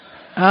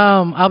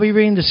I'll be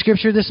reading the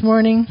scripture this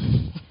morning.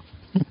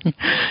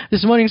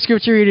 This morning's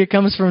scripture reading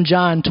comes from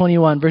John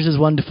 21, verses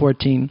 1 to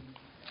 14.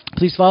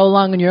 Please follow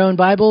along in your own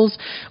Bibles,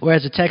 or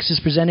as the text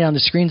is presented on the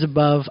screens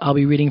above, I'll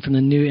be reading from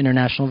the New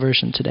International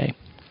Version today.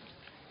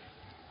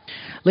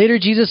 Later,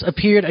 Jesus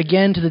appeared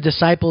again to the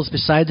disciples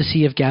beside the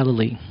Sea of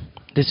Galilee.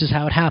 This is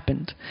how it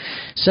happened.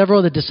 Several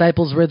of the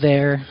disciples were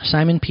there: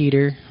 Simon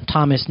Peter,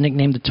 Thomas,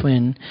 nicknamed the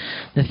twin,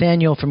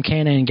 Nathanael from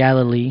Cana in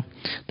Galilee,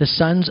 the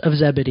sons of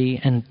Zebedee,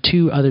 and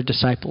 2 other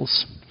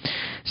disciples.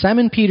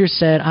 Simon Peter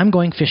said, "I'm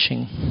going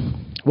fishing."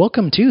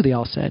 "Welcome too," they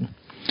all said.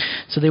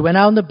 So they went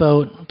out in the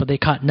boat, but they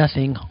caught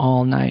nothing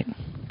all night.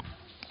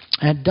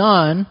 At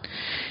dawn,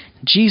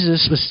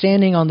 Jesus was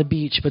standing on the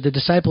beach, but the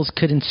disciples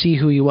couldn't see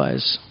who he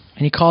was.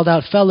 And he called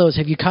out, "Fellows,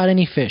 have you caught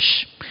any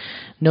fish?"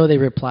 "No," they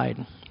replied.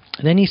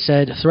 Then he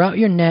said, "Throw out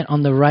your net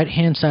on the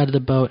right-hand side of the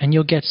boat, and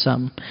you'll get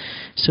some."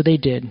 So they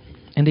did.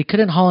 And they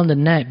couldn't haul in the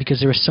net because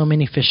there were so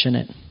many fish in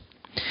it.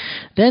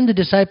 Then the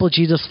disciple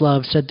Jesus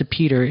loved said to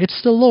Peter,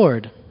 "It's the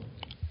Lord."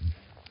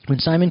 When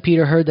Simon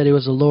Peter heard that it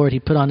was the Lord, he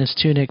put on his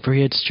tunic, for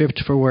he had stripped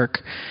for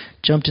work,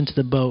 jumped into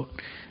the boat,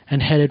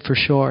 and headed for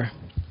shore.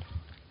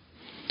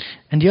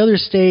 And the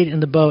others stayed in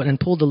the boat and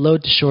pulled the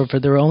load to shore, for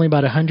they were only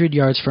about 100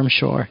 yards from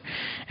shore.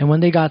 And when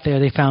they got there,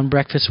 they found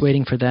breakfast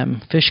waiting for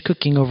them, fish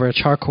cooking over a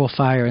charcoal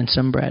fire and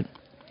some bread.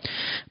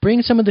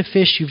 "Bring some of the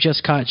fish you've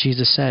just caught,"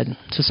 Jesus said.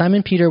 So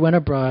Simon Peter went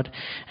abroad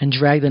and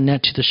dragged the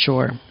net to the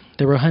shore.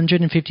 There were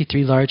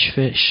 153 large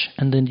fish,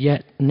 and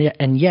yet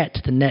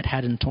the net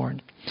hadn't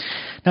torn.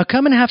 "Now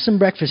come and have some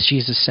breakfast,"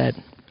 Jesus said.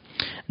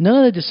 None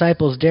of the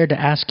disciples dared to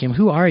ask him,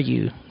 "Who are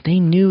you?" They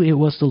knew it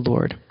was the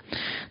Lord.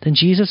 Then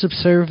Jesus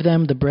served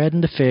them the bread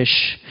and the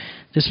fish.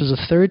 This was the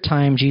 3rd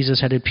time Jesus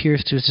had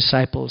appeared to his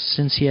disciples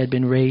since he had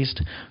been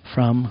raised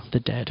from the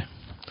dead.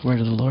 The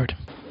word of the Lord.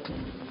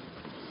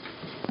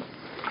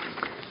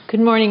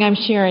 Good morning. I'm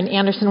Sharon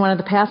Anderson, one of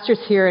the pastors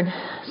here, and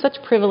such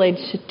a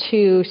privilege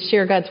to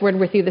share God's Word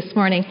with you this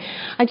morning.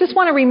 I just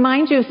want to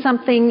remind you of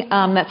something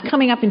that's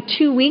coming up in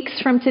 2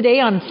 weeks from today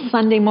on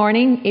Sunday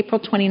morning, April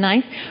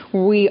 29th.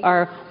 We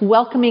are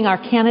welcoming our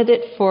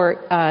candidate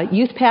for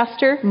youth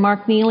pastor,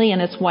 Mark Neely,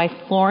 and his wife,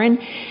 Lauren.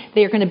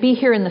 They are going to be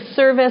here in the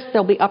service.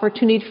 There'll be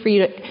opportunity for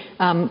you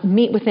to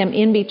meet with them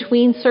in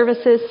between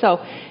services. So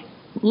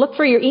look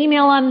for your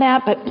email on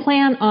that, but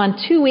plan on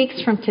 2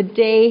 weeks from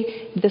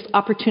today this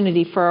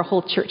opportunity for our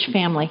whole church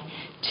family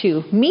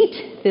to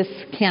meet this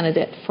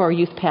candidate for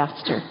youth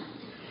pastor.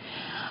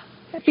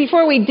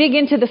 Before we dig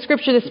into the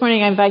scripture this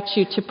morning, I invite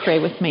you to pray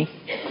with me.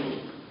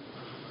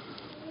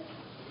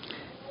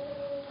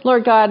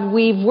 Lord God,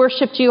 we've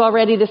worshiped you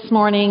already this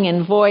morning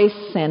in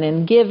voice and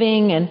in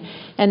giving,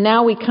 and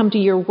now we come to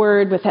your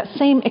word with that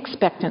same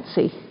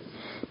expectancy,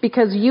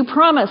 because you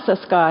promise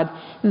us, God,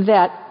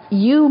 that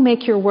you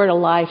make your word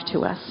alive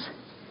to us.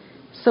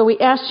 So we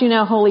ask you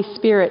now, Holy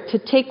Spirit, to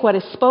take what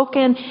is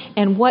spoken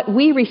and what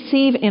we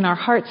receive in our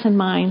hearts and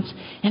minds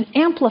and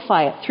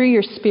amplify it through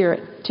your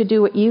Spirit to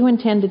do what you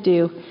intend to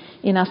do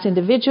in us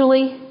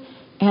individually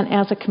and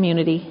as a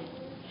community.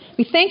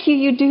 We thank you,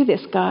 you do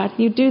this, God.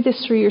 You do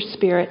this through your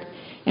Spirit,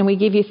 and we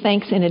give you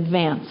thanks in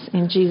advance.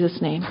 In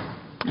Jesus' name,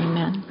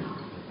 amen.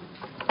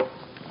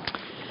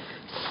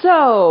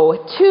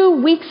 So,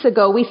 2 weeks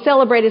ago, we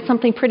celebrated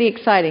something pretty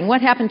exciting.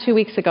 What happened 2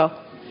 weeks ago?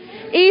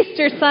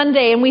 Easter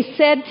Sunday, and we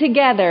said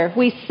together,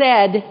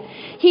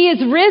 "He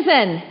is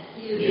risen."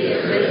 He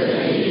is risen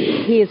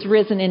indeed. He is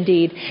risen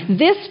indeed.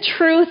 This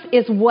truth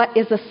is what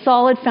is a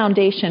solid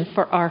foundation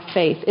for our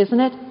faith, isn't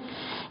it?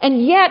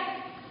 And yet,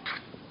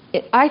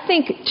 I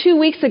think 2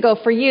 weeks ago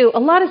for you, a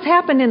lot has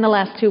happened in the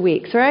last 2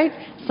 weeks, right?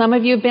 Some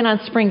of you have been on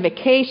spring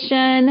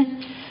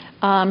vacation.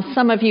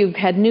 Some of you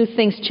had new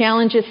things,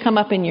 challenges come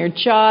up in your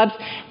jobs.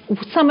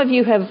 Some of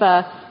you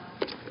have...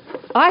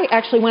 I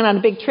actually went on a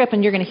big trip,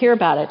 and you're going to hear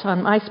about it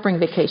on my spring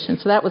vacation,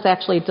 so that was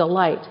actually a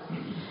delight.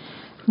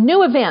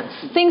 New events,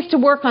 things to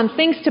work on,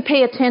 things to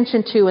pay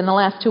attention to in the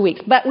last 2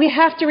 weeks. But we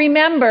have to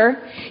remember,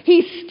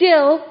 he's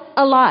still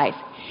alive.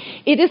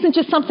 It isn't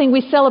just something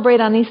we celebrate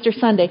on Easter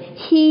Sunday.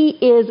 He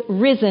is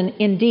risen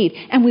indeed,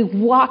 and we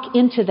walk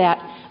into that,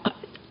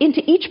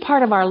 into each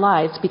part of our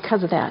lives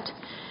because of that.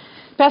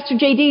 Pastor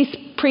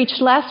J.D. preached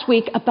last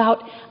week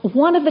about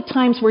one of the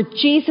times where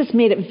Jesus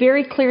made it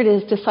very clear to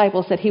his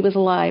disciples that he was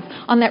alive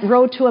on that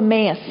road to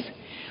Emmaus,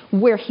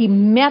 where he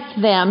met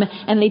them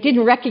and they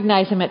didn't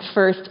recognize him at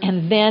first,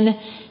 and then,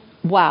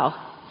 wow,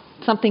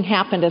 something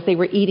happened as they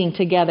were eating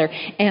together,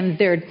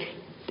 and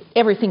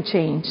everything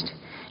changed.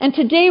 And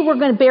today we're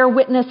going to bear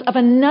witness of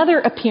another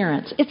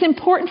appearance. It's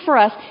important for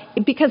us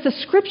because the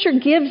Scripture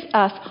gives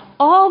us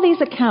all these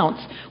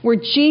accounts where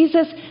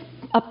Jesus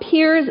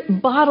appears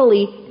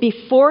bodily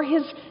before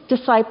his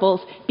disciples,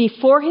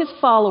 before his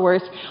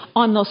followers,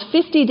 on those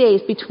 50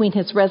 days between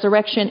his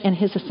resurrection and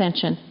his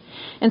ascension.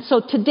 And so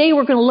today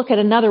we're going to look at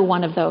another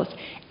one of those.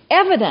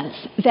 Evidence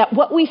that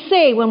what we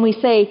say when we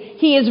say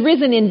he is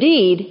risen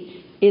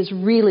indeed is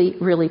really,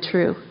 really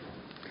true.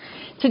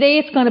 Today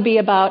it's going to be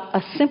about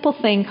a simple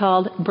thing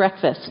called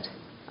breakfast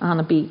on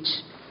the beach.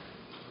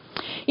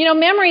 You know,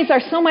 memories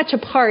are so much a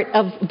part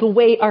of the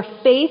way our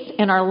faith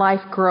and our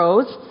life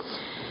grows.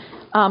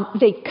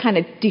 They kind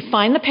of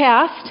define the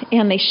past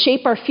and they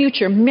shape our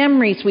future.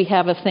 Memories we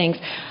have of things.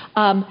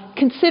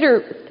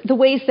 Consider the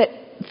ways that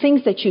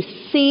things that you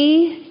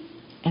see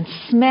and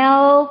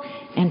smell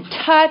and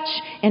touch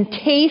and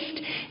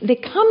taste, they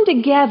come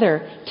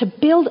together to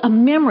build a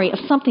memory of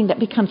something that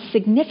becomes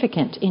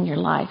significant in your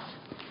life.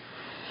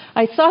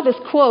 I saw this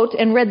quote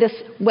and read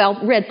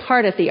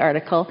part of the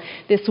article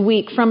this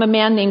week from a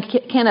man named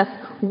Kenneth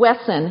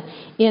Wesson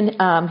in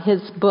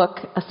his book,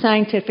 A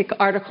Scientific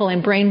Article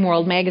in Brain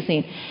World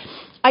magazine.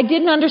 I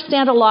didn't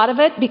understand a lot of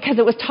it because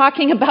it was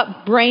talking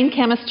about brain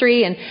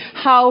chemistry and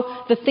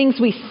how the things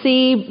we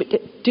see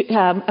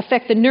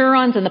affect the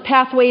neurons and the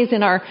pathways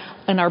in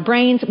our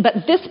brains.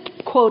 But this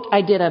quote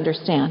I did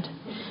understand.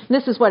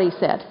 This is what he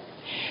said.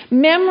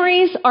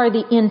 Memories are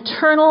the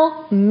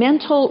internal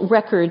mental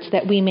records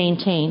that we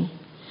maintain,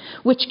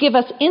 which give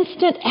us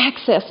instant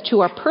access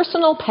to our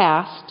personal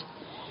past,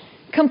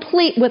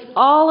 complete with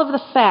all of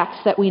the facts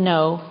that we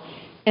know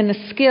and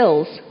the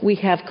skills we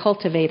have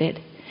cultivated.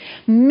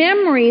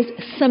 Memories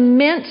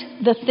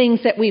cement the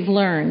things that we've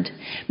learned.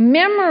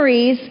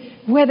 Memories,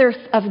 whether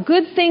of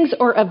good things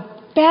or of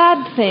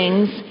bad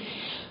things,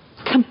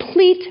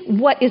 complete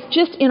what is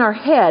just in our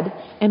head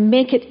and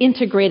make it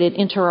integrated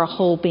into our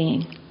whole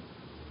being.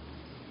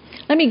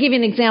 Let me give you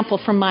an example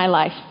from my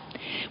life.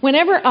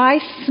 Whenever I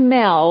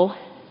smell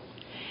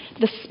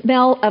the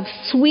smell of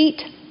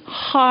sweet,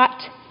 hot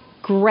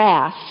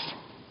grass,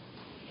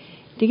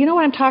 do you know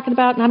what I'm talking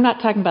about? And I'm not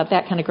talking about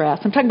that kind of grass.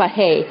 I'm talking about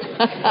hay.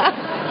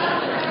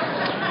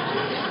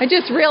 I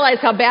just realized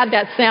how bad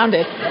that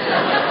sounded.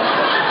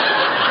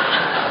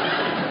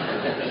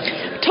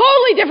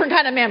 Totally different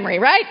kind of memory,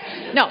 right?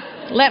 No,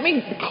 let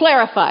me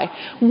clarify.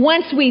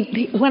 When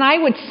I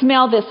would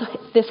smell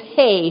this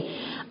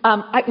hay,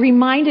 it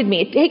reminded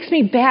me, it takes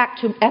me back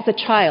to as a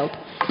child,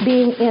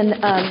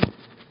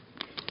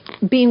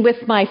 being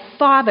with my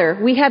father.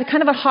 We had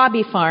kind of a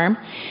hobby farm,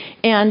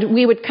 and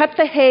we would cut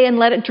the hay and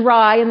let it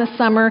dry in the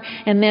summer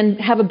and then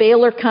have a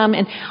baler come,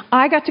 and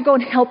I got to go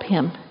and help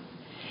him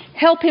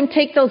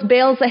take those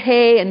bales of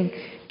hay and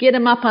get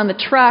them up on the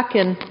truck.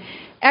 And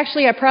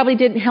actually, I probably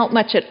didn't help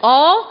much at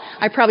all.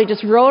 I probably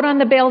just rode on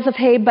the bales of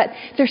hay, but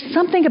there's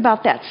something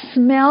about that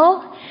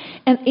smell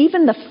and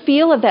even the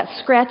feel of that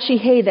scratchy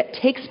hay that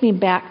takes me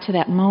back to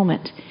that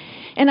moment.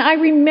 And I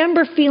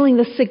remember feeling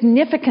the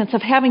significance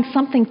of having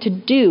something to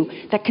do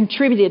that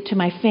contributed to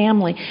my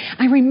family.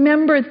 I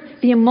remember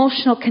the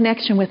emotional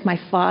connection with my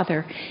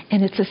father,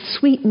 and it's a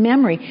sweet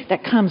memory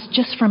that comes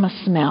just from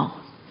a smell.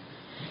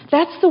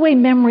 That's the way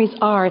memories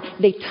are.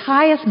 They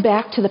tie us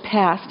back to the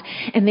past,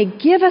 and they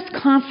give us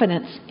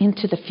confidence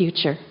into the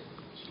future.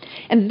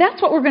 And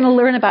that's what we're going to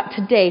learn about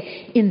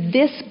today in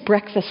this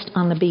breakfast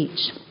on the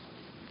beach.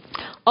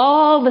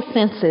 All the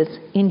senses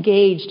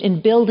engaged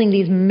in building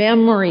these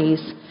memories,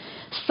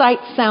 sight,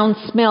 sound,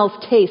 smells,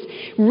 taste,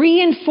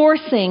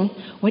 reinforcing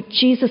what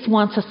Jesus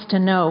wants us to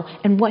know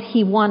and what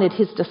he wanted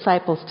his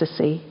disciples to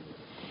see,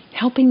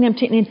 helping them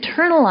to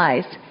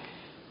internalize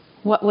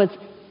what was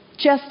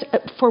just,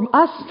 for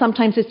us,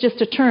 sometimes it's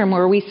just a term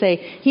where we say,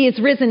 he is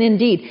risen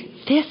indeed.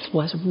 This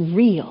was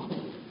real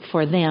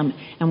for them,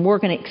 and we're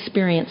going to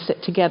experience it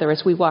together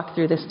as we walk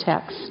through this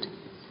text.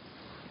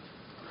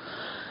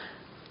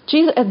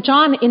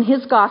 John, in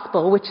his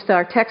gospel, which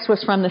our text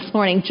was from this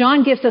morning,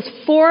 John gives us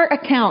 4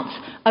 accounts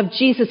of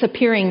Jesus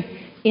appearing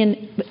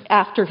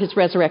after his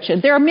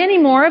resurrection. There are many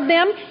more of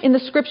them in the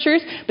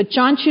scriptures, but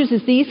John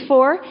chooses these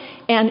 4,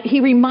 and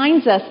he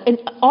reminds us, in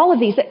all of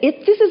these, that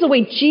this is the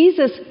way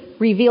Jesus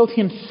revealed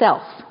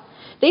himself.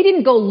 They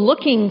didn't go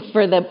looking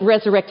for the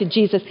resurrected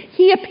Jesus.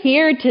 He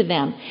appeared to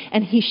them,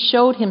 and he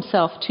showed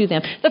himself to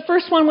them. The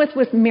first one was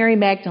with Mary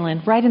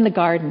Magdalene, right in the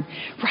garden,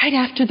 right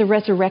after the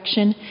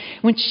resurrection,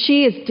 when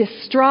she is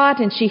distraught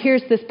and she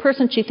hears this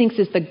person she thinks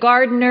is the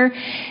gardener.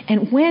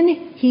 And when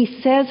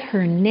he says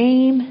her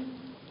name,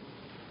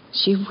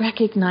 she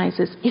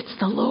recognizes it's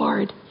the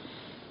Lord.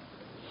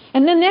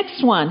 And the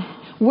next one,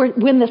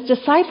 when the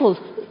disciples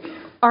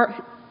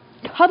are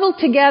huddled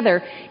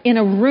together in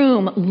a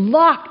room,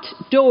 locked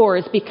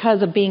doors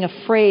because of being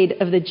afraid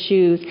of the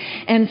Jews.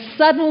 And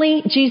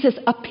suddenly Jesus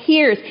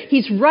appears.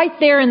 He's right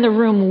there in the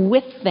room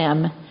with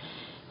them.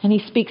 And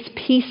he speaks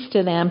peace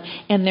to them,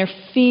 and their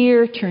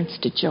fear turns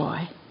to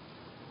joy.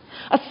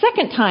 A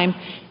second time,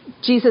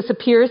 Jesus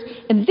appears,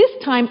 and this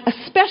time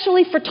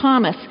especially for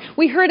Thomas.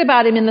 We heard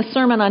about him in the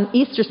sermon on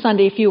Easter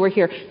Sunday if you were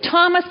here.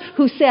 Thomas,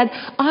 who said,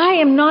 I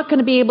am not going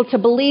to be able to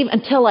believe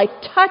until I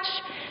touch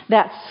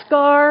that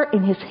scar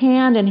in his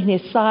hand and in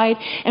his side.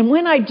 And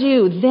when I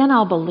do, then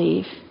I'll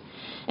believe.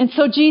 And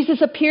so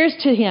Jesus appears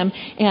to him,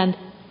 and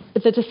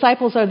the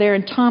disciples are there,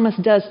 and Thomas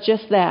does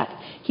just that.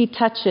 He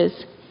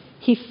touches,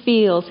 he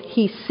feels,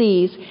 he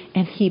sees,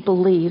 and he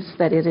believes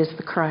that it is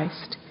the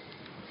Christ.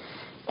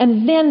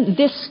 And then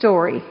this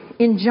story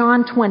in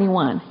John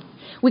 21.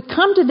 We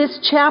come to this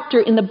chapter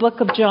in the book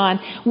of John,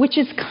 which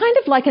is kind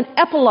of like an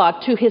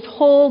epilogue to his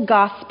whole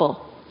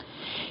gospel.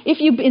 If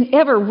you've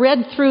ever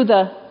read through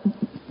the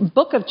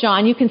book of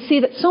John, you can see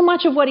that so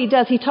much of what he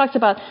does, he talks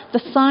about the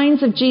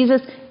signs of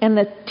Jesus and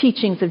the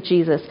teachings of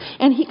Jesus.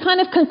 And he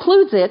kind of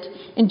concludes it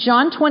in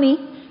John 20,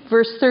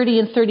 verse 30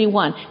 and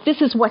 31.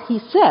 This is what he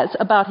says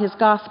about his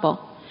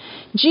gospel.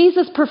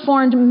 Jesus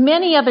performed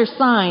many other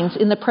signs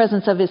in the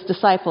presence of his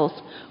disciples,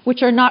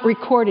 which are not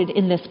recorded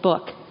in this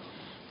book.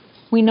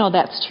 We know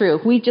that's true.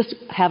 We just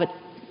have a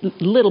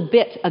little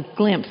bit, a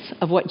glimpse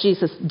of what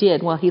Jesus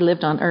did while he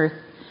lived on earth.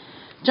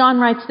 John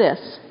writes this,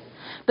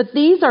 "But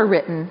these are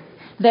written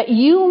that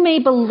you may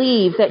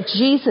believe that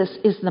Jesus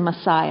is the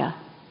Messiah,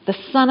 the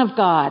Son of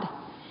God,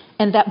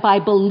 and that by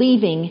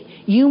believing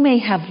you may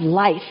have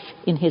life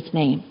in his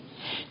name."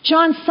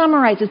 John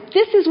summarizes,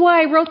 this is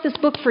why I wrote this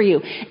book for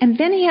you. And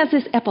then he has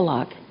this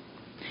epilogue.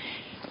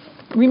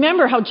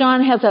 Remember how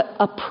John has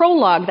a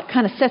prologue that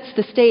kind of sets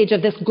the stage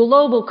of this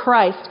global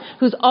Christ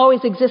who's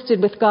always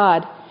existed with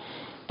God.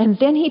 And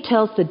then he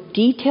tells the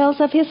details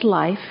of his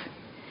life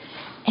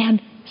and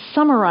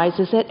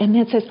summarizes it, and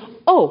then says,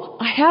 oh,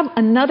 I have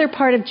another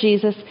part of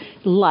Jesus'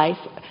 life,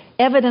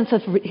 evidence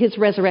of his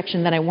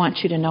resurrection that I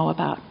want you to know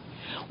about.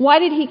 Why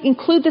did he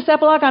include this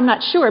epilogue? I'm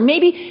not sure.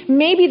 Maybe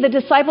the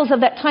disciples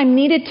of that time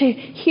needed to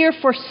hear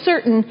for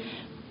certain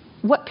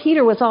what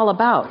Peter was all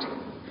about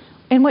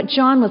and what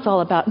John was all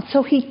about. And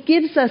so he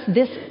gives us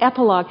this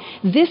epilogue,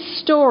 this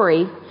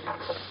story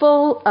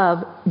full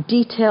of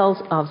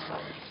details of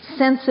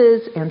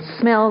senses and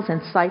smells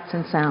and sights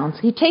and sounds.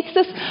 He takes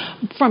us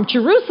from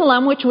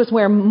Jerusalem, which was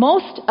where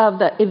most of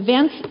the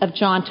events of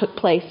John took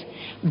place,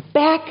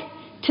 back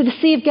to the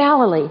Sea of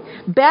Galilee,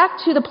 back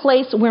to the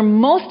place where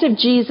most of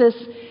Jesus'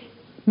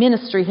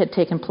 ministry had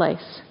taken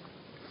place.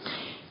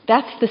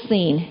 That's the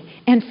scene.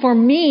 And for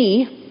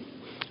me,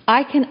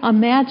 I can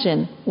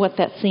imagine what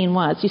that scene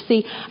was. You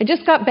see, I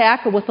just got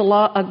back with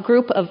a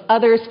group of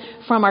others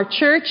from our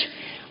church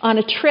on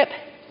a trip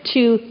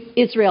to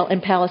Israel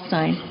and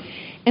Palestine.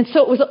 And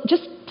so it was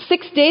just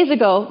 6 days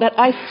ago that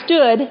I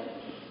stood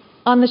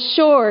on the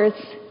shores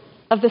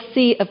of the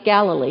Sea of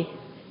Galilee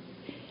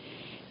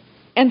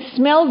and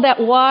smelled that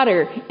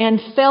water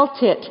and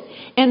felt it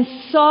and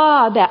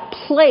saw that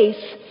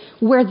place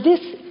where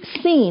this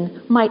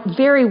scene might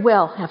very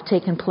well have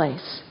taken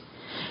place.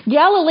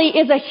 Galilee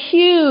is a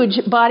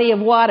huge body of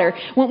water.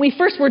 When we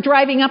first were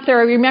driving up there,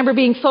 I remember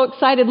being so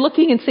excited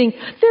looking and seeing,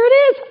 there it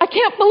is! I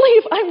can't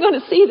believe I'm going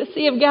to see the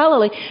Sea of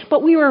Galilee.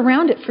 But we were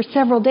around it for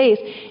several days.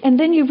 And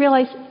then you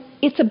realize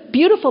it's a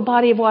beautiful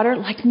body of water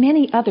like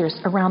many others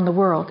around the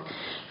world.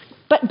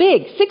 But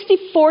big,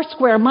 64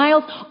 square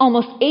miles,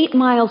 almost 8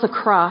 miles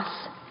across.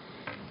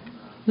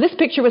 This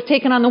picture was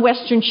taken on the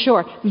western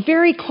shore,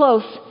 very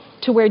close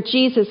to where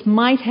Jesus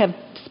might have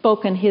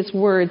spoken his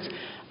words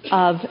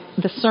of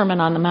the Sermon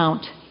on the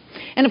Mount.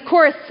 And of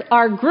course,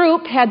 our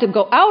group had to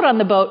go out on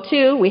the boat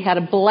too. We had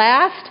a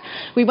blast.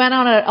 We went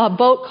on a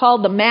boat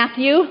called the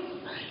Matthew.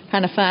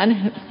 Kind of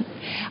fun.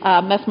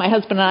 That's my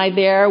husband and I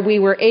there. We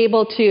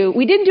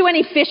didn't do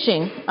any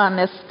fishing on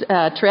this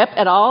trip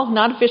at all.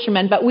 Not a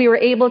fisherman, but we were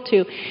able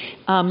to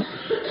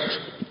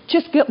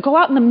just go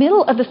out in the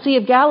middle of the Sea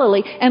of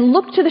Galilee and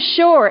look to the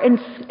shore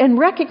and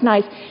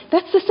recognize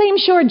that's the same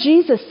shore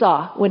Jesus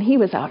saw when he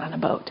was out on a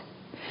boat.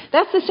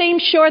 That's the same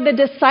shore the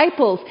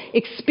disciples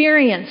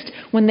experienced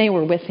when they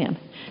were with him.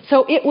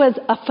 So it was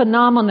a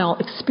phenomenal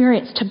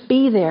experience to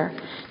be there,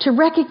 to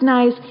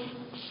recognize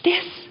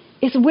this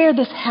is where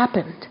this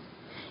happened.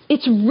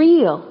 It's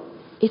real.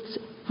 It's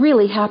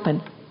really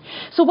happened.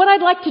 So what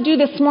I'd like to do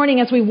this morning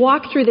as we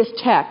walk through this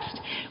text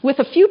with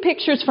a few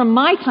pictures from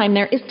my time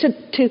there is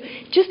to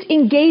just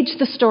engage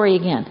the story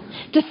again.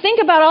 To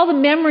think about all the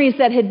memories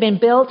that had been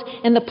built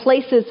and the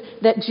places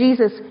that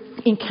Jesus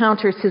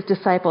encounters his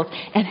disciples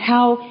and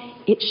how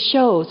it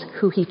shows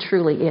who he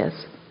truly is.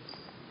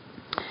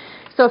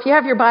 So if you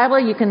have your Bible,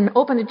 you can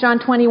open to John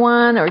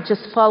 21 or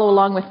just follow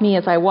along with me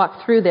as I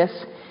walk through this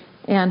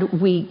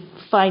and we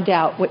find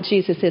out what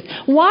Jesus is.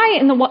 Why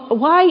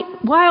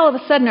all of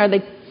a sudden are the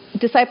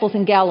disciples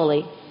in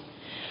Galilee?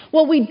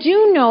 Well, we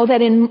do know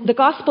that in the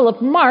Gospel of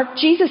Mark,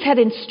 Jesus had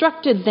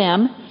instructed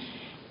them,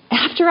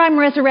 after I'm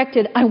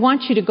resurrected, I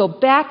want you to go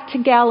back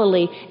to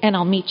Galilee and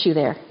I'll meet you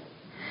there.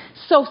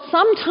 So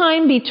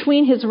sometime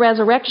between his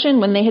resurrection,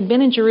 when they had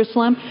been in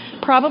Jerusalem,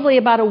 probably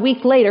about a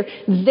week later,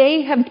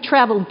 they have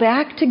traveled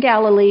back to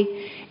Galilee,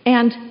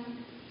 and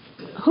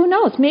who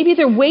knows, maybe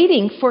they're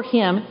waiting for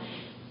him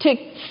to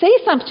say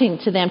something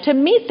to them, to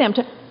meet them.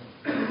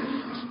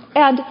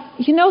 And,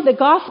 the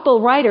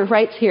gospel writer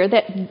writes here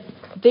that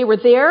they were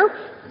there.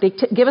 They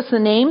give us the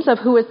names of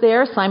who was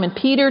there: Simon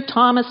Peter,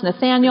 Thomas,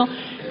 Nathanael,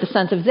 the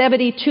sons of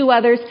Zebedee, 2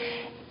 others.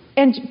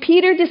 And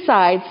Peter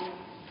decides,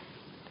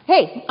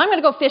 hey, I'm going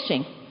to go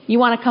fishing. You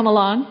want to come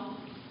along?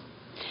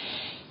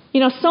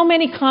 So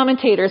many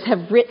commentators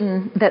have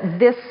written that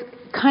this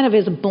kind of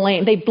is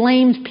blame. They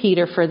blamed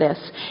Peter for this,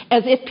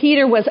 as if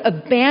Peter was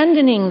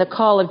abandoning the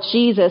call of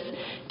Jesus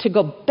to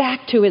go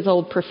back to his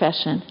old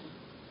profession.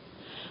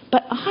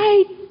 But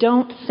I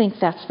don't think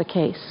that's the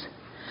case.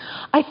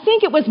 I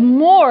think it was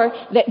more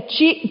that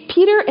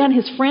Peter and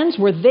his friends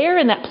were there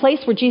in that place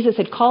where Jesus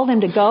had called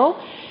them to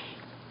go.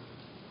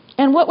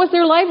 And what was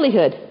their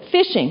livelihood?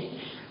 Fishing.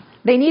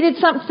 They needed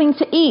something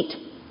to eat.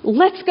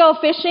 Let's go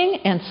fishing.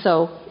 And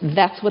so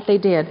that's what they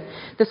did.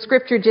 The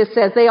scripture just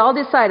says they all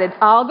decided,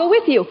 I'll go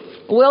with you.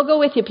 We'll go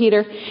with you,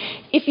 Peter.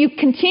 If you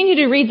continue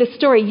to read the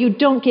story, you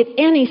don't get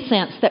any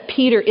sense that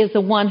Peter is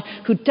the one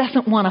who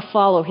doesn't want to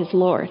follow his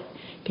Lord.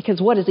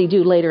 Because what does he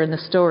do later in the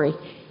story?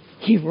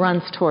 He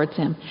runs towards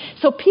him.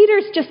 So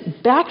Peter's just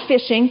back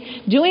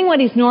fishing, doing what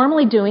he's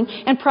normally doing,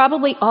 and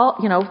probably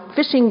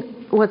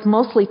fishing was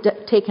mostly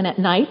taken at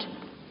night.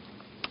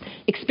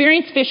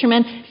 Experienced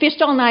fishermen,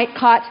 fished all night,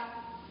 caught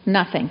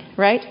nothing,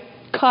 right?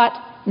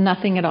 Caught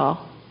nothing at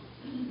all.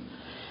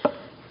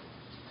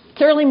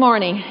 It's early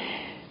morning.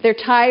 They're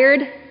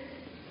tired.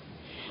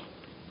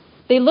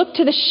 They look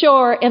to the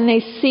shore and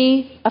they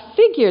see a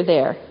figure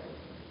there.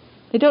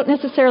 They don't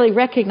necessarily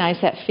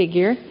recognize that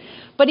figure.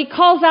 But he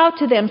calls out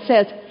to them,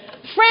 says,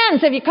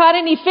 friends, have you caught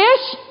any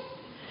fish?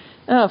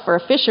 Oh, for a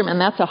fisherman,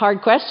 that's a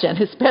hard question,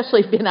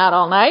 especially if you've been out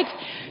all night.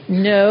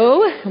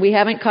 No, we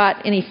haven't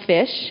caught any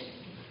fish.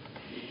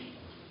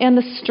 And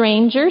the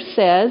stranger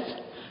says,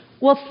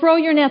 well, throw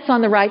your nets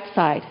on the right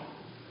side.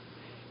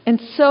 And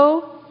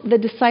so the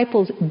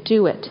disciples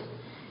do it.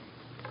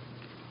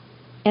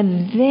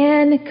 And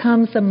then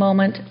comes the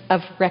moment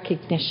of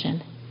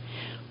recognition.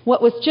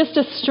 What was just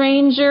a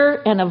stranger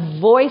and a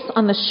voice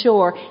on the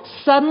shore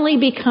suddenly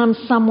becomes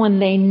someone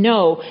they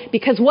know.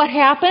 Because what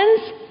happens?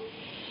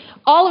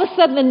 All of a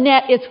sudden the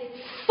net is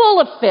full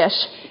of fish,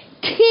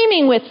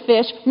 teeming with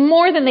fish,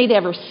 more than they'd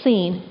ever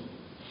seen.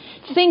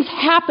 Things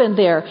happen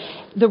there.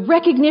 The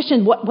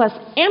recognition, what was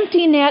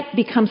empty net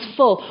becomes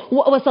full.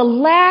 What was a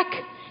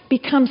lack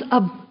becomes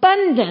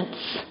abundance.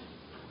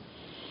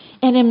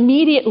 And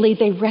immediately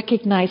they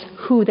recognize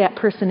who that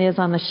person is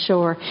on the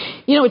shore.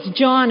 You know, it's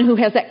John who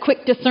has that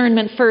quick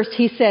discernment first.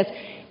 He says,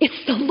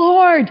 it's the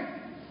Lord.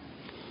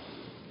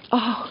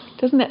 Oh,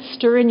 doesn't that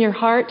stir in your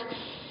heart?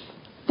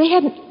 They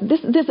had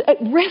this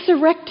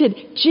resurrected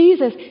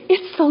Jesus.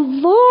 It's the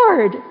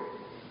Lord.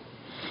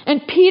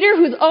 And Peter,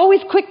 who's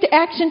always quick to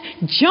action,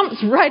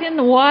 jumps right in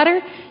the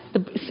water.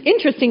 It's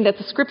interesting that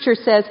the scripture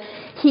says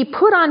he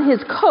put on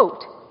his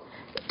coat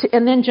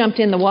and then jumped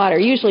in the water.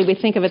 Usually we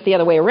think of it the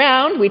other way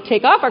around. We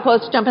take off our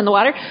clothes to jump in the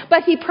water.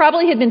 But he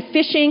probably had been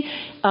fishing,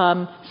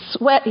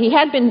 he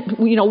had been,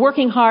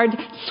 working hard,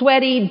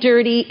 sweaty,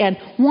 dirty, and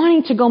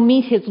wanting to go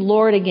meet his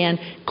Lord again,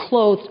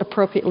 clothed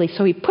appropriately.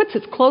 So he puts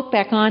his cloak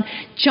back on,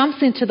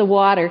 jumps into the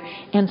water,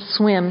 and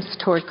swims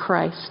toward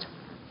Christ.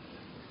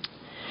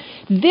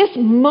 This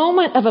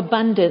moment of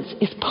abundance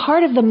is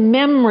part of the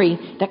memory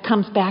that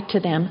comes back to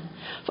them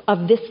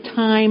of this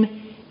time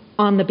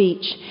on the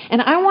beach.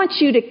 And I want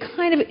you to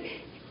kind of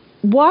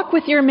walk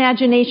with your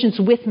imaginations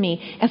with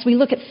me as we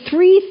look at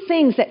three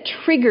things that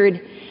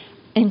triggered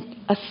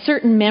a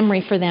certain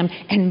memory for them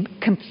and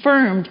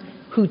confirmed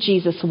who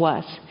Jesus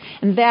was.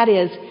 And that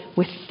is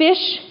with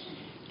fish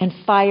and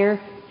fire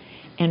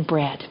and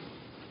bread.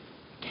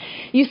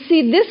 You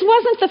see, this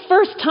wasn't the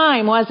first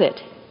time, was it,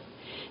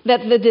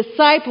 that the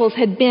disciples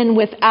had been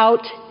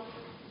without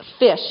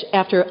fish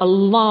after a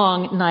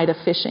long night of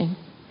fishing.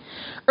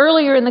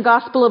 Earlier in the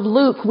Gospel of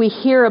Luke, we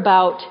hear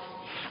about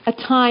a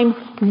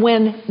time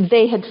when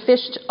they had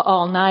fished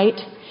all night.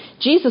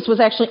 Jesus was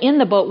actually in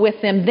the boat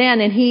with them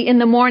then, and he in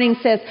the morning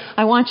says,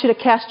 I want you to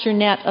cast your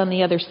net on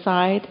the other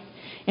side.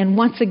 And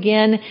once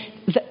again,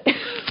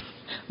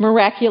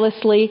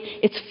 miraculously,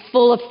 it's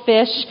full of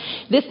fish.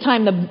 This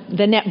time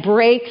the net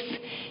breaks.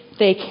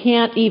 They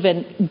can't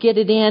even get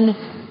it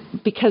in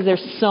because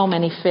there's so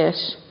many fish.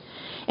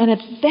 And at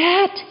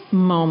that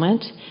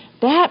moment,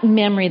 that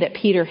memory that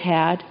Peter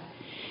had,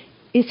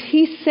 is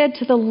he said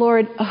to the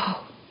Lord,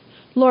 oh,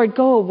 Lord,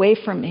 go away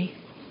from me.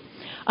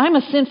 I'm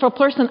a sinful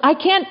person. I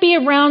can't be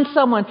around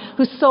someone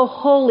who's so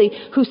holy,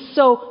 who's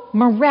so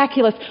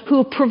miraculous,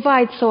 who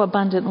provides so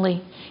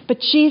abundantly. But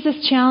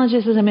Jesus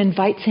challenges him,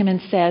 invites him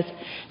and says,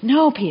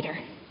 no, Peter,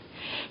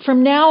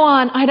 from now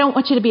on, I don't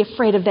want you to be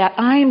afraid of that.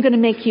 I am going to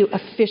make you a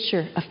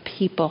fisher of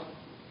people.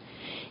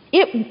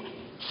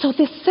 So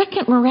this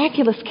second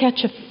miraculous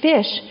catch of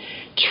fish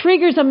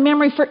triggers a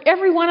memory for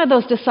every one of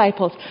those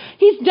disciples.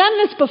 He's done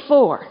this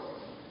before.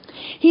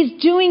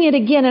 He's doing it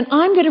again, and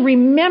I'm going to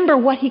remember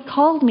what he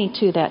called me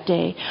to that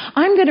day.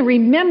 I'm going to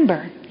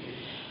remember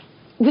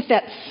with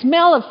that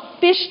smell of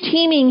fish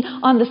teeming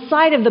on the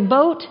side of the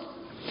boat,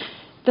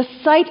 the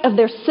sight of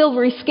their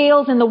silvery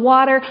scales in the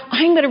water.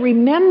 I'm going to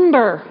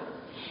remember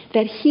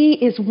that he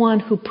is one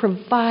who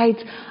provides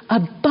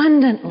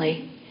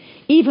abundantly,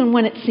 even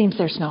when it seems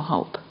there's no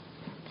hope.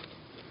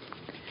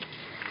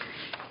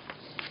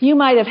 You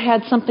might have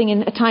had something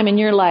in a time in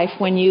your life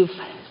when you've,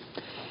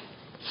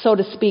 so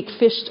to speak,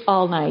 fished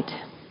all night.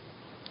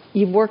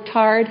 You've worked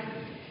hard.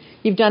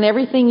 You've done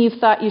everything you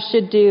thought you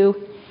should do.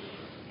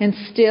 And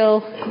still,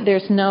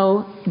 there's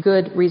no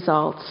good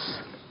results.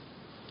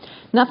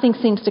 Nothing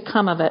seems to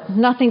come of it.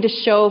 Nothing to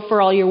show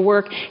for all your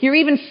work. You're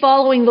even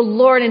following the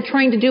Lord and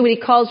trying to do what he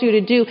calls you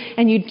to do,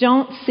 and you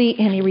don't see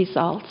any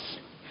results.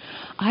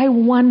 I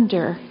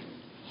wonder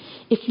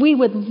if we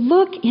would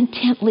look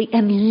intently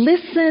and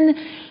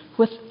listen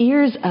with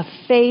ears of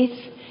faith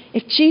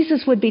If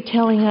Jesus would be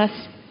telling us,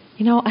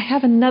 I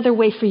have another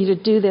way for you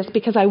to do this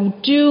because I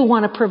do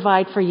want to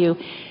provide for you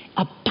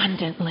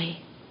abundantly.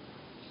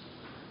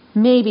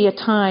 Maybe a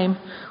time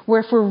where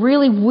if we're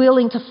really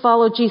willing to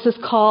follow Jesus'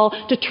 call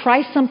to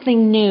try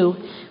something new,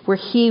 where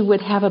He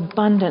would have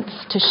abundance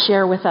to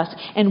share with us.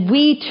 And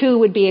we too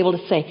would be able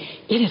to say,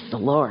 it is the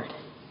Lord.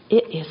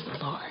 It is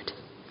the Lord.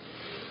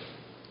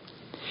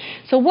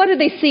 So what do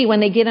they see when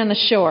they get on the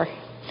shore?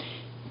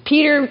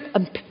 Peter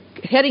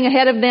heading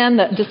ahead of them,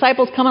 the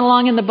disciples coming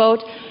along in the boat.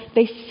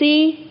 They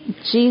see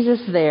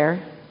Jesus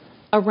there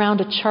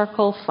around a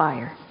charcoal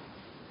fire.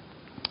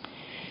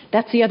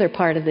 That's the other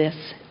part of this.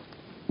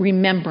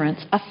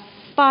 Remembrance. A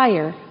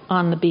fire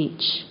on the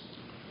beach.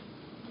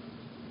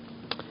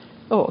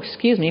 Oh,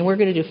 excuse me. We're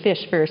going to do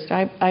fish first.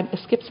 I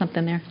skipped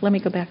something there. Let me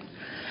go back.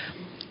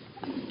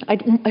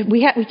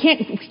 We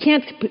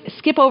can't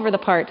skip over the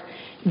part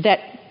that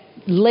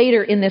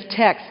later in this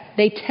text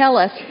they tell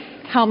us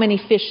how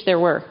many fish there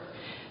were.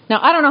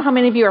 Now, I don't know how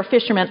many of you are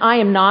fishermen. I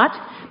am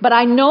not. But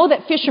I know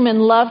that fishermen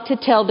love to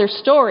tell their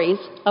stories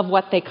of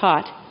what they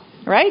caught.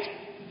 Right?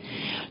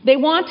 They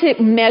want to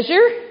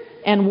measure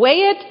and weigh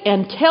it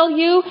and tell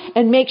you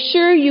and make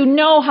sure you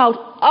know how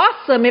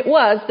awesome it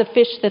was, the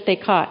fish that they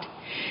caught.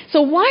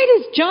 So why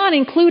does John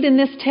include in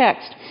this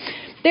text,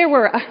 there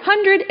were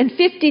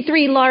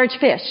 153 large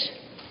fish?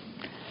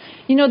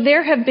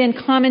 There have been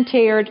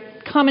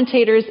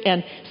commentators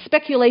and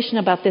speculation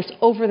about this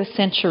over the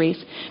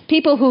centuries.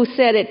 People who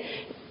said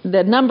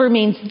the number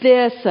means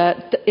this,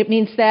 it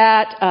means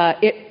that,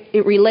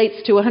 it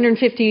relates to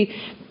 150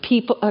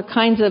 people,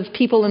 kinds of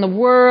people in the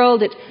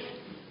world.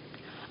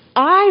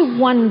 I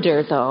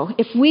wonder, though,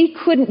 if we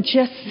couldn't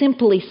just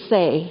simply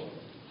say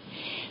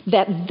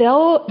that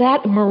though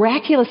that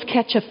miraculous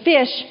catch of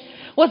fish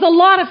was a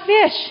lot of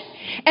fish,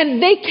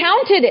 and they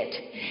counted it,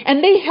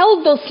 and they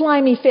held those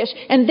slimy fish,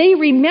 and they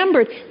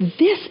remembered,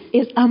 this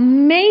is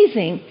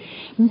amazing.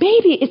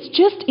 Maybe it's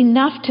just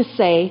enough to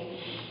say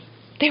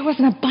there was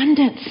an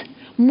abundance,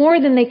 more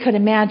than they could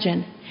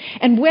imagine.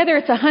 And whether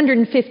it's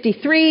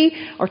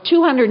 153 or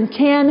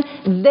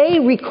 210, they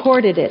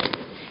recorded it,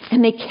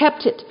 and they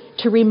kept it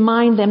to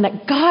remind them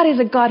that God is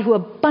a God who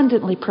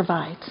abundantly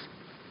provides.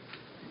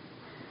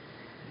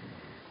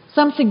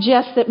 Some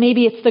suggest that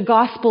maybe it's the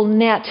gospel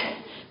net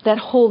that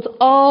holds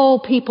all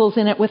peoples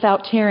in it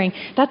without tearing.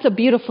 That's a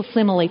beautiful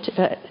simile,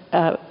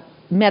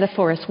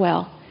 metaphor as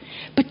well.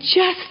 But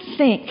just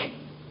think,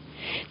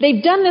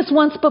 they've done this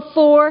once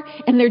before,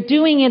 and they're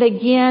doing it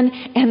again,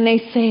 and they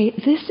say,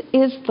 this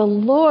is the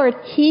Lord.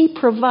 He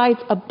provides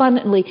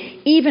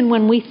abundantly, even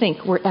when we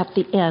think we're at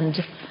the end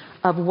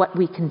of what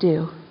we can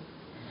do.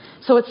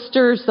 So it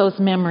stirs those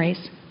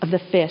memories of the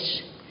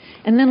fish.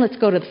 And then let's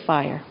go to the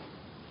fire.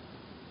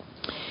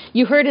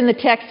 You heard in the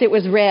text it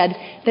was read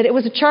that it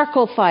was a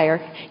charcoal fire.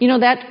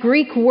 That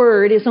Greek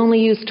word is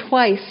only used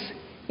twice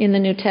in the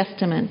New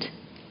Testament.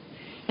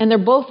 And they're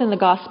both in the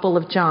Gospel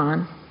of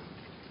John.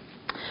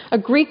 A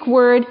Greek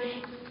word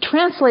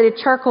translated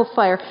charcoal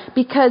fire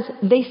because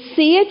they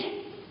see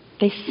it,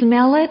 they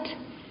smell it.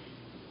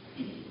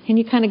 Can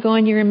you kind of go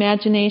in your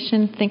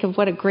imagination, think of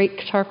what a great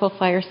charcoal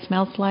fire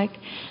smells like?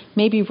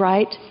 Maybe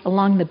right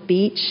along the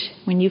beach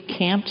when you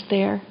camped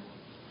there.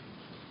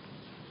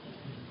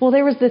 Well,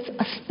 there was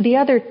the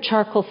other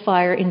charcoal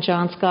fire in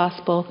John's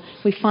Gospel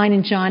we find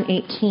in John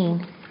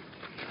 18.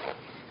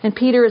 And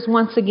Peter is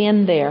once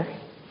again there.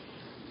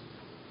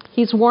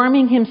 He's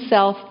warming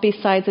himself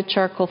beside a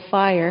charcoal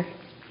fire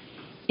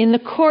in the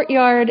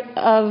courtyard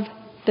of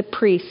the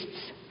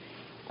priests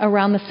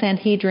around the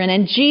Sanhedrin.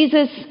 And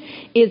Jesus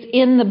is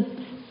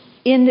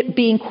in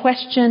being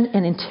questioned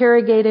and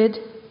interrogated,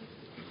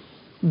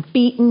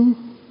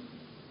 beaten.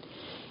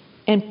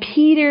 And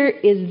Peter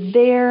is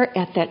there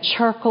at that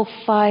charcoal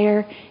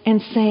fire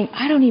and saying,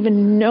 I don't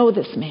even know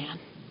this man.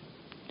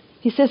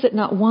 He says it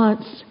not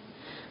once,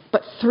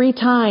 but 3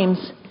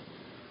 times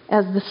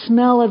as the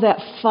smell of that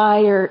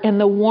fire and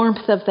the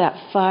warmth of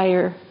that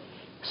fire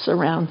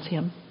surrounds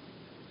him.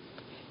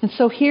 And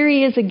so here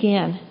he is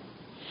again,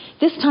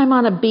 this time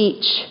on a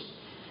beach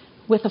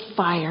with a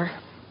fire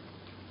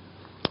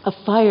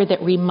that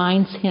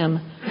reminds him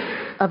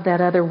of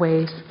that other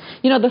ways.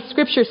 The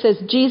scripture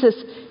says Jesus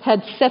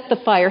had set the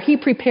fire. He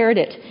prepared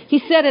it. He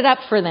set it up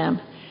for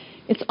them.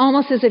 It's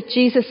almost as if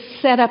Jesus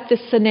set up this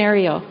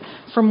scenario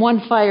from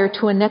one fire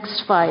to a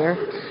next fire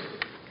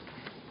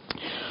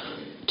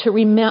to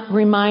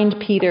remind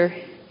Peter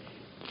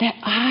that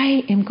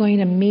I am going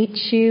to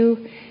meet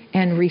you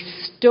and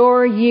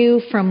restore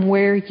you from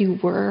where you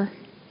were.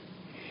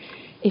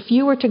 If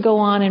you were to go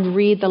on and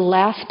read the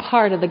last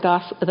part of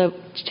the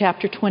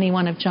chapter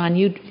 21 of John,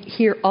 you'd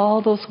hear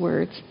all those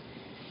words.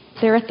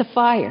 They're at the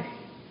fire.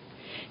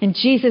 And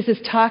Jesus is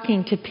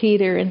talking to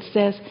Peter and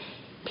says,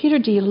 Peter,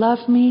 do you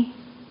love me?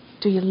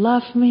 Do you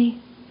love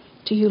me?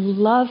 Do you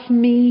love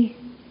me?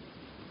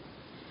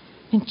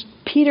 And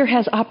Peter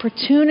has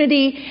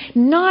opportunity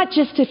not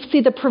just to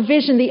see the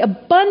provision, the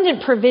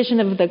abundant provision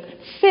of the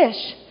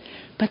fish,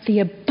 but the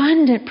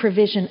abundant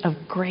provision of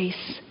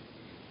grace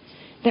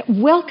that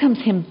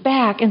welcomes him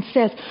back and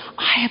says,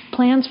 I have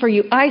plans for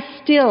you. I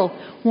still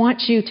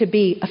want you to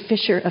be a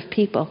fisher of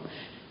people.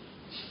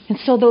 And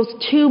so those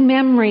two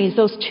memories,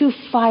 those two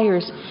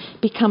fires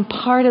become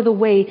part of the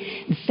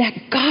way that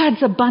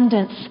God's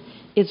abundance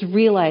is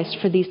realized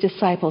for these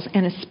disciples,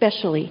 and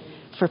especially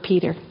for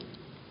Peter.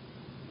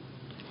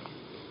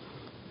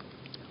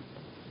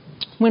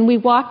 When we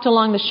walked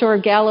along the shore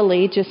of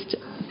Galilee just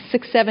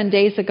 6-7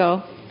 days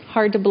ago,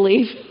 hard to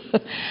believe,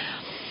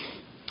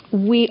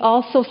 we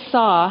also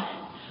saw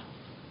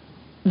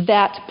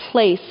that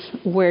place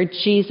where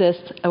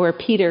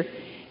Peter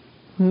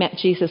met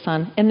Jesus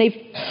on. And they've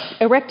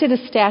erected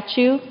a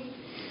statue.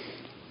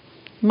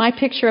 My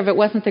picture of it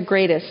wasn't the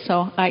greatest,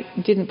 so I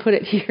didn't put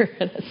it here.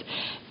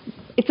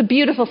 It's a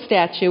beautiful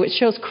statue. It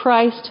shows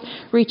Christ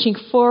reaching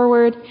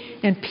forward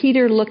and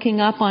Peter looking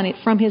up on it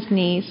from his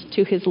knees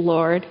to his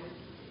Lord.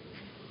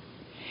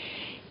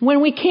 When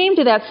we came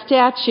to that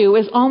statue,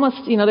 it was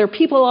almost, there were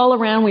people all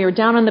around. We were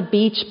down on the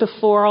beach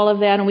before all of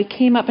that, and we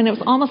came up, and it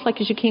was almost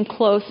like as you came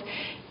close,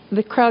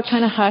 the crowd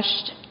kind of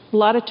hushed. A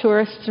lot of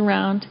tourists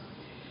around.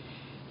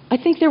 I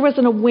think there was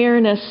an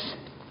awareness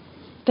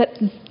that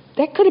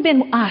could have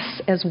been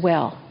us as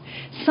well.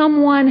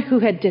 Someone who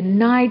had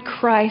denied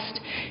Christ,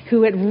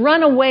 who had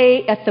run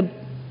away at the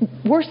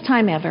worst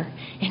time ever,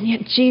 and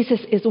yet Jesus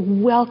is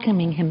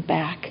welcoming him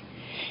back.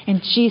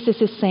 And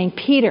Jesus is saying,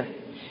 Peter,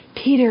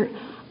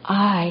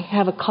 I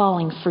have a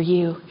calling for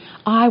you.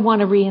 I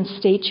want to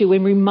reinstate you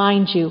and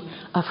remind you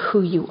of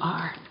who you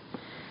are.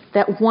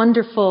 That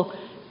wonderful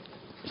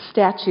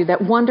statue,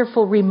 that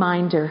wonderful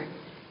reminder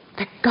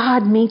that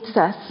God meets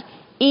us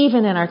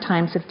even in our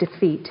times of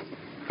defeat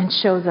and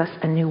shows us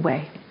a new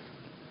way.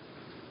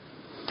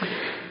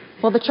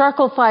 Well, the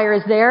charcoal fire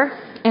is there,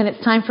 and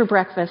it's time for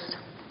breakfast.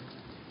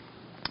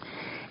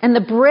 And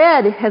the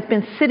bread has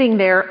been sitting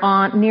there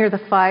near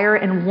the fire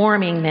and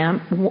warming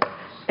them,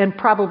 and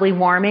probably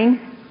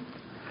warming.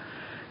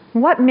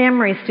 What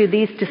memories do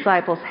these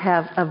disciples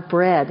have of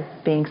bread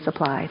being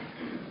supplied?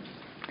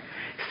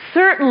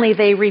 Certainly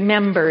they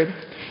remembered.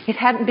 It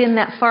hadn't been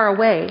that far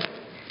away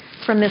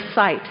from this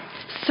site.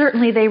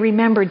 Certainly they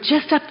remembered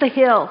just up the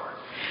hill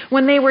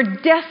when they were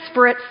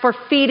desperate for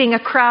feeding a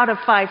crowd of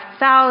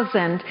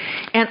 5,000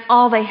 and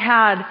all they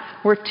had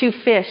were 2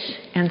 fish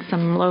and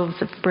some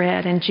loaves of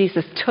bread. And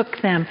Jesus took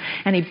them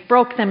and he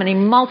broke them and he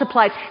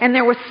multiplied. And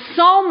there was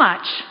so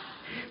much.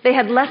 They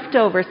had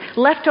leftovers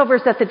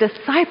that the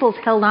disciples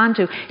held on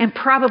to and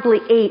probably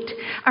ate.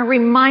 A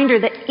reminder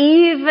that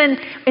even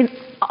in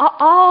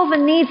all the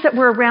needs that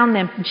were around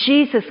them,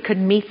 Jesus could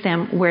meet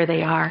them where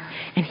they are,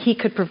 and he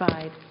could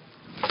provide.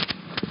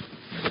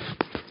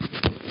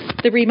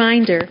 The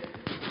reminder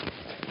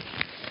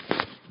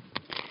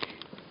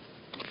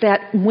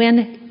that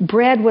when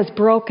bread was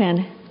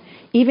broken,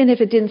 even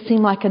if it didn't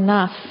seem like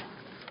enough,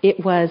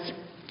 it was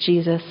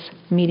Jesus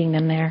meeting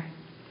them there.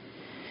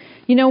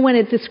 When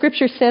the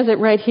scripture says it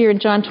right here in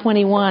John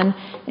 21,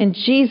 and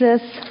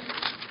Jesus,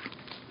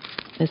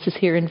 this is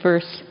here in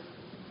verse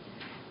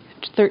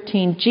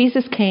 13,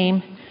 Jesus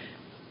came,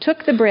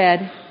 took the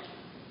bread,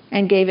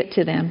 and gave it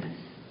to them.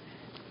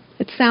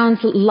 It sounds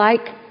like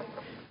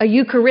a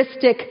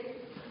Eucharistic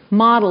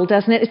model,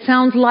 doesn't it? It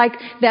sounds like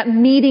that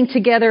meeting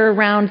together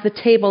around the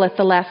table at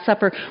the Last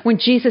Supper when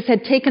Jesus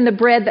had taken the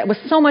bread that was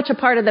so much a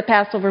part of the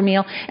Passover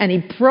meal, and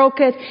he broke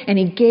it, and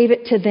he gave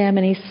it to them,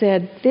 and he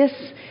said, "This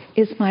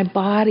is my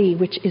body,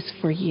 which is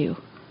for you."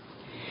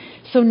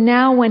 So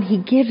now when he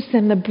gives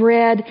them the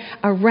bread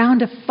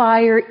around a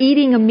fire,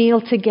 eating a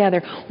meal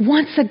together,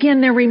 once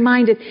again they're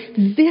reminded,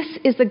 this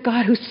is the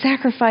God who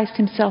sacrificed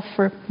himself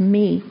for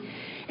me.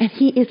 And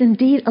he is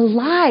indeed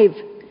alive,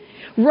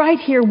 right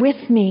here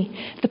with me,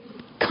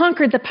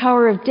 conquered the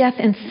power of death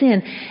and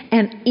sin,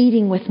 and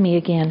eating with me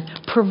again,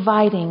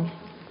 providing.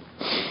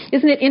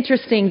 Isn't it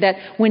interesting that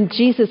when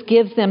Jesus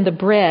gives them the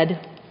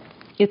bread,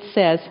 it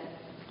says,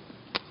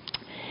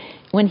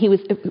 when he was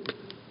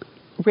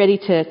ready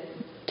to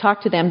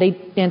talk to them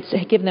and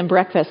give them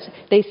breakfast,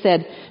 they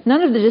said,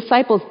 none of the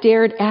disciples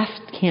dared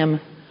ask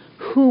him,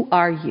 "Who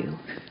are you?"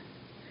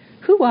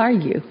 Who are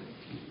you?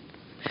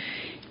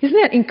 Isn't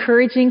that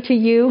encouraging to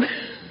you?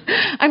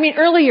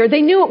 Earlier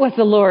they knew it was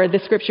the Lord, the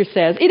scripture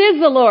says. It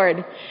is the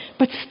Lord.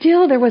 But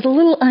still there was a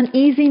little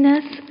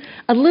uneasiness,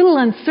 a little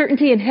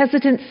uncertainty and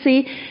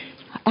hesitancy.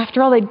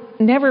 After all, they'd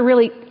never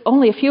really,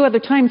 only a few other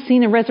times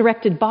seen a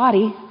resurrected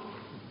body.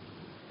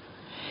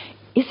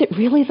 Is it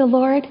really the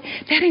Lord?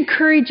 That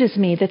encourages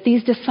me that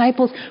these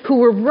disciples who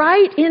were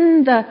right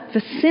in the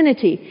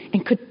vicinity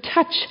and could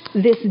touch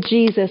this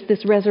Jesus,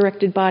 this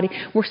resurrected body,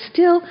 were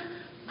still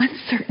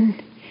uncertain.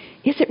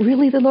 Is it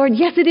really the Lord?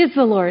 Yes, it is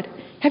the Lord.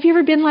 Have you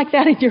ever been like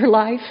that in your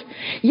life?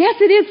 Yes,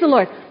 it is the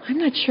Lord. I'm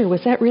not sure.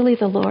 Was that really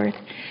the Lord?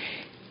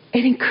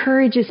 It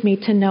encourages me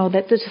to know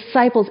that the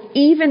disciples,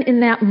 even in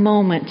that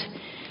moment,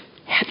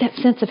 had that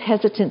sense of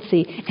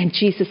hesitancy, and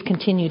Jesus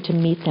continued to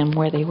meet them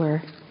where they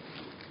were.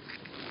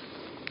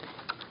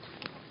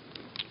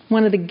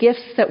 One of the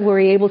gifts that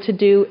we're able to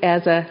do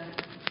as a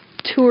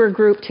tour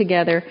group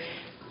together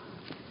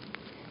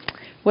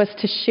was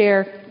to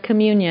share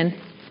communion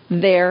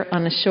there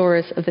on the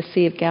shores of the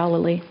Sea of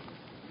Galilee.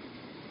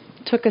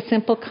 Took a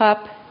simple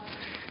cup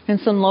and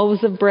some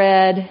loaves of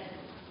bread.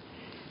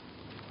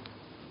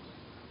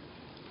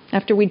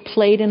 After we'd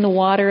played in the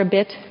water a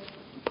bit,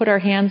 put our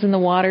hands in the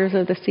waters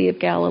of the Sea of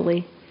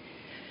Galilee,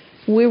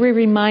 we were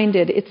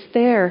reminded it's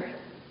there.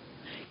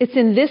 It's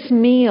in this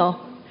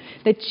meal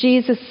that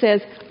Jesus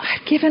says,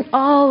 I've given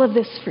all of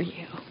this for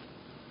you.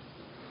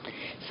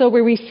 So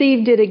we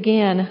received it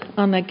again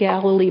on the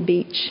Galilee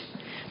beach.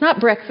 Not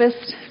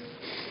breakfast,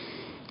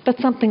 but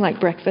something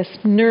like breakfast.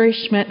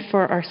 Nourishment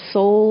for our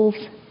souls.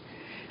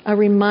 A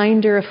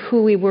reminder of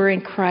who we were in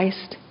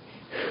Christ.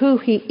 Who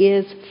He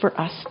is for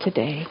us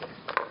today.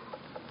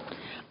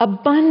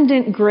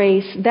 Abundant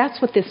grace. That's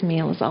what this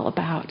meal is all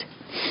about.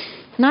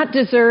 Not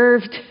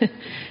deserved.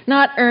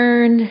 Not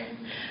earned.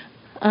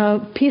 A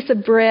piece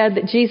of bread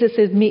that Jesus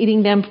is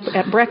meeting them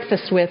at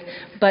breakfast with.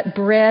 But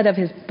bread of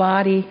His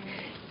body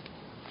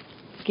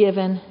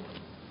given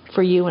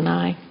for you and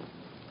I.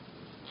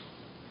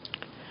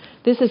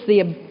 This is the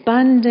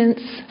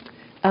abundance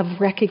of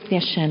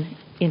recognition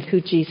in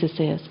who Jesus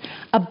is.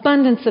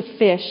 Abundance of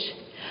fish,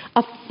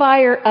 a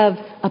fire of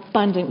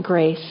abundant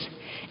grace,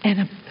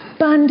 and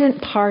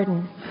abundant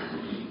pardon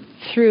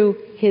through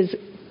His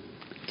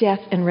death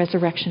and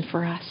resurrection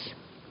for us.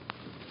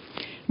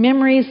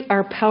 Memories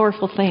are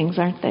powerful things,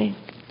 aren't they?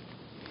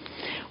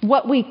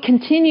 What we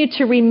continue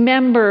to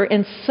remember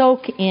and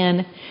soak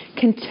in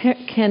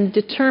can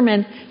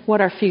determine what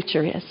our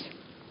future is.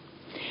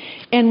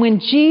 And when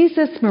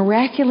Jesus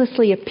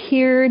miraculously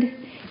appeared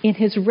in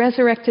His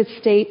resurrected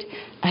state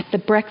at the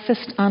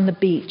breakfast on the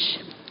beach,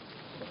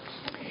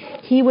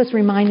 He was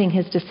reminding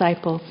His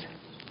disciples,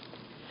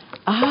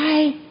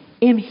 I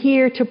am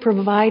here to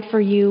provide for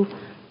you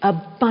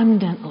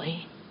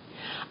abundantly.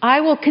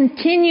 I will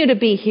continue to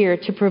be here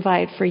to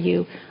provide for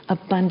you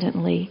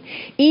abundantly.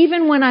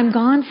 Even when I'm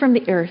gone from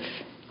the earth,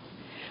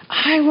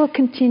 I will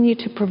continue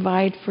to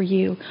provide for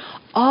you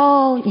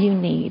all you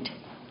need.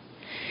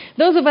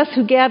 Those of us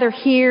who gather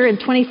here in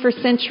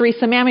 21st century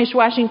Sammamish,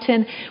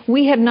 Washington,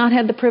 we have not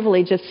had the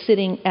privilege of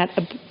sitting at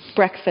a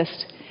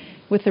breakfast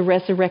with the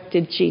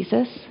resurrected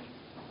Jesus.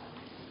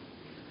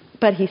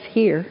 But He's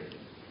here.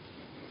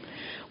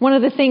 One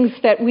of the things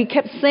that we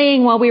kept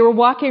saying while we were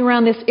walking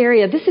around this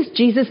area, this is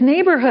Jesus'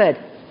 neighborhood.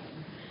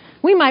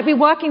 We might be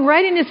walking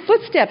right in His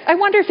footsteps. I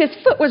wonder if His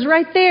foot was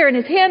right there and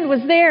His hand was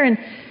there. And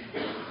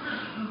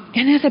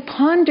as I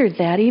pondered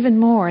that even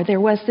more, there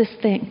was this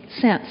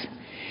sense.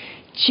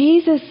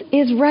 Jesus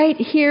is right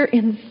here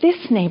in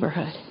this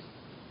neighborhood.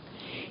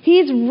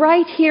 He's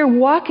right here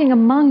walking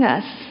among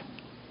us.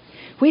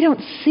 We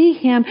don't see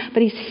Him,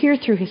 but He's here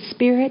through His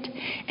Spirit,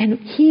 and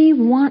He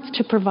wants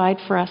to provide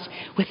for us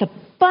with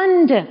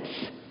abundance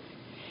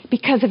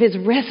because of His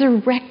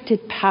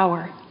resurrected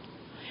power.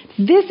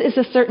 This is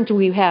a certainty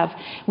we have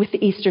with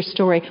the Easter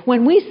story.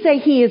 When we say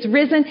He is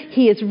risen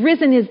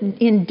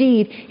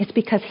indeed. It's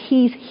because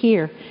He's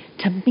here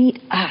to meet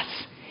us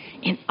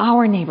in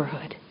our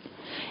neighborhood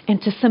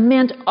and to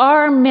cement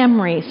our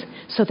memories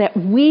so that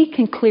we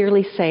can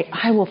clearly say,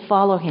 I will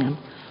follow Him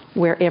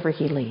wherever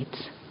He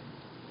leads.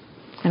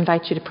 I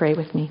invite you to pray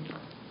with me.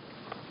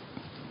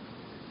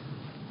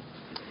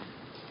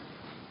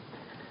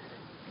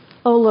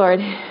 Oh Lord,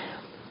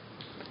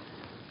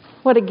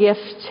 what a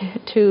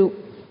gift to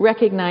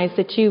recognize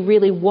that You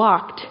really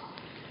walked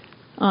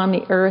on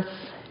the earth,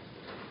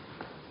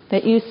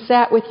 that You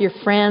sat with Your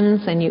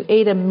friends and You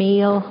ate a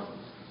meal,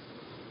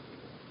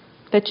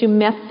 that You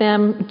met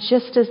them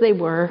just as they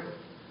were.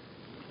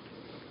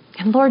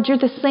 And Lord, You're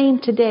the same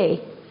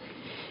today.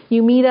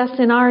 You meet us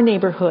in our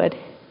neighborhood.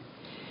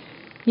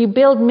 You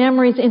build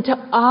memories into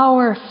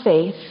our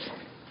faith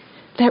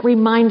that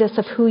remind us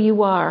of who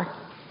You are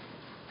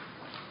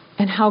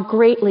and how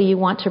greatly You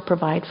want to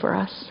provide for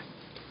us.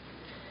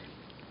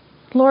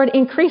 Lord,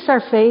 increase our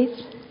faith.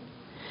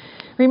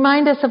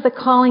 Remind us of the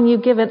calling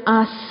You've given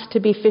us to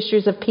be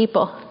fishers of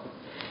people,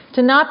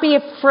 to not be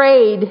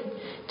afraid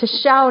to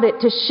shout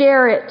it, to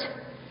share it,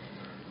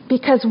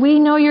 because we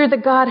know You're the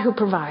God who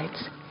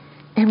provides.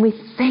 And we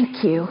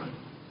thank You.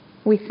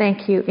 We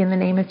thank You in the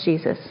name of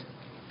Jesus.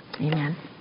 Amen.